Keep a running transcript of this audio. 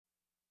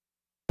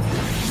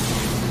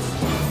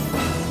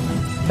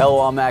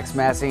Hello, I'm Max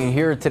Massey, and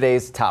here are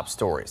today's top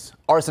stories.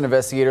 Arson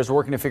investigators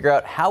working to figure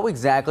out how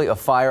exactly a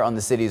fire on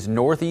the city's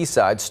northeast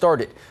side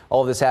started. All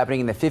of this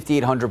happening in the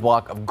 5800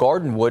 block of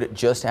Gardenwood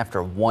just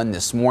after 1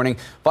 this morning.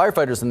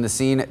 Firefighters on the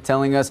scene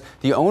telling us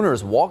the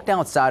owners walked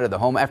outside of the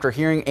home after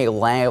hearing a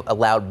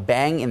loud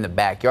bang in the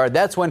backyard.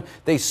 That's when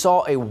they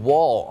saw a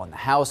wall on the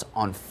house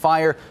on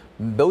fire.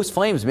 Those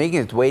flames making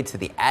its way to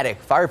the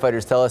attic.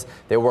 Firefighters tell us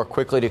they worked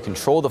quickly to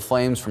control the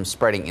flames from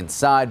spreading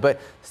inside,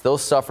 but still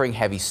suffering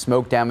heavy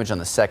smoke damage on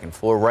the second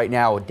floor. Right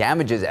now,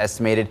 damage is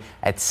estimated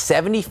at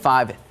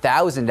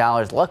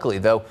 $75,000. Luckily,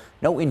 though,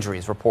 no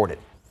injuries reported.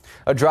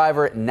 A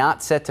driver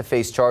not set to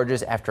face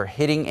charges after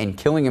hitting and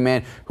killing a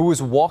man who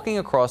was walking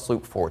across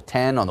Loop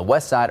 410 on the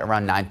west side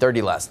around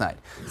 9:30 last night.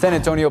 San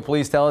Antonio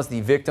police tell us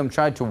the victim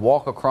tried to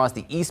walk across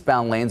the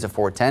eastbound lanes of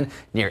 410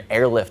 near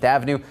Airlift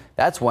Avenue.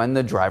 That's when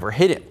the driver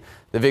hit him.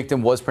 The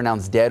victim was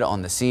pronounced dead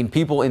on the scene.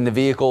 People in the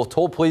vehicle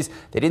told police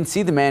they didn't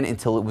see the man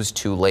until it was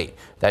too late.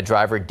 That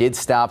driver did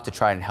stop to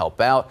try and help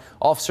out.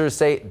 Officers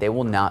say they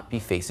will not be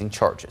facing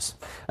charges.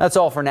 That's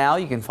all for now.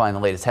 You can find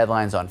the latest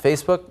headlines on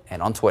Facebook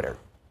and on Twitter.